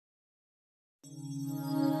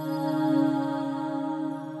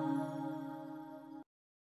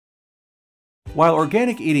While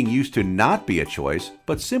organic eating used to not be a choice,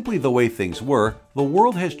 but simply the way things were, the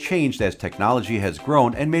world has changed as technology has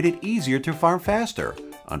grown and made it easier to farm faster.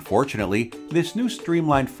 Unfortunately, this new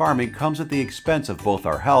streamlined farming comes at the expense of both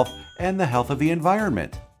our health and the health of the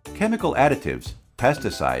environment. Chemical additives,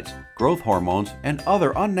 pesticides, growth hormones, and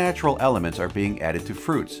other unnatural elements are being added to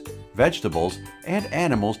fruits, vegetables, and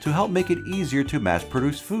animals to help make it easier to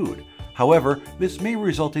mass-produce food. However, this may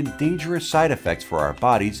result in dangerous side effects for our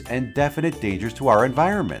bodies and definite dangers to our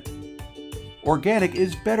environment. Organic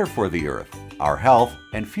is better for the earth, our health,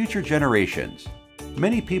 and future generations.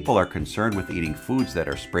 Many people are concerned with eating foods that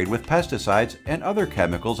are sprayed with pesticides and other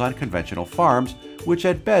chemicals on conventional farms, which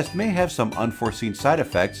at best may have some unforeseen side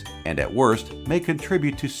effects and at worst may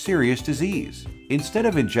contribute to serious disease. Instead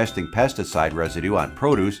of ingesting pesticide residue on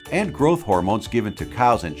produce and growth hormones given to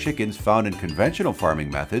cows and chickens found in conventional farming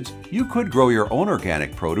methods, you could grow your own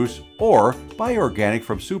organic produce or buy organic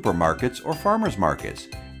from supermarkets or farmers markets.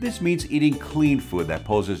 This means eating clean food that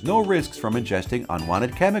poses no risks from ingesting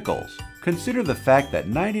unwanted chemicals. Consider the fact that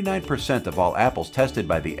 99% of all apples tested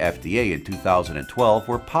by the FDA in 2012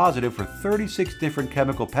 were positive for 36 different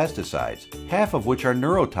chemical pesticides, half of which are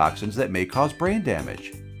neurotoxins that may cause brain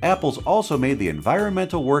damage. Apples also made the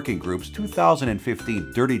Environmental Working Group's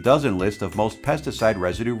 2015 Dirty Dozen list of most pesticide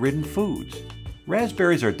residue-ridden foods.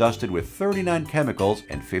 Raspberries are dusted with 39 chemicals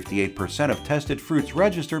and 58% of tested fruits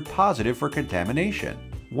registered positive for contamination.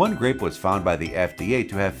 One grape was found by the FDA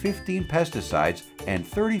to have 15 pesticides, and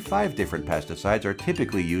 35 different pesticides are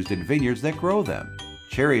typically used in vineyards that grow them.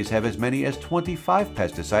 Cherries have as many as 25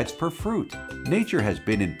 pesticides per fruit. Nature has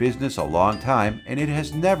been in business a long time and it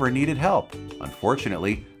has never needed help.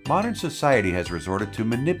 Unfortunately, modern society has resorted to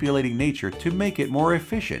manipulating nature to make it more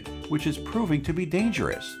efficient, which is proving to be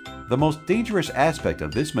dangerous. The most dangerous aspect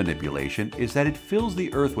of this manipulation is that it fills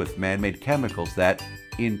the earth with man-made chemicals that,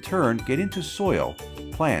 in turn, get into soil,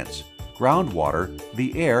 plants, groundwater,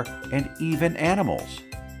 the air, and even animals.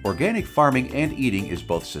 Organic farming and eating is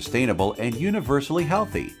both sustainable and universally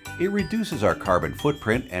healthy. It reduces our carbon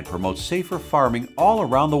footprint and promotes safer farming all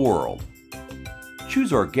around the world.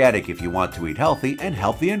 Choose organic if you want to eat healthy and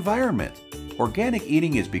help the environment. Organic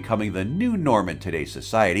eating is becoming the new norm in today's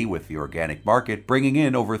society, with the organic market bringing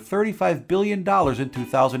in over $35 billion in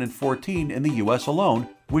 2014 in the US alone,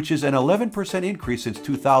 which is an 11% increase since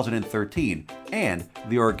 2013, and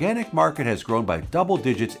the organic market has grown by double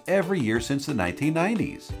digits every year since the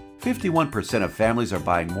 1990s. 51% of families are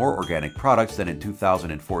buying more organic products than in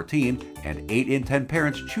 2014, and 8 in 10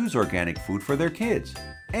 parents choose organic food for their kids.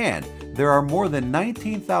 And there are more than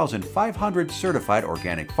 19,500 certified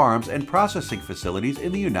organic farms and processing facilities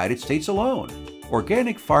in the United States alone.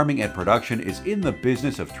 Organic farming and production is in the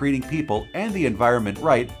business of treating people and the environment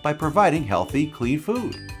right by providing healthy, clean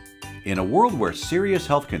food. In a world where serious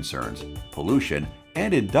health concerns, pollution,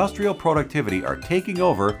 and industrial productivity are taking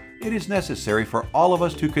over, it is necessary for all of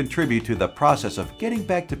us to contribute to the process of getting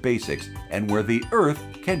back to basics and where the earth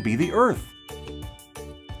can be the earth.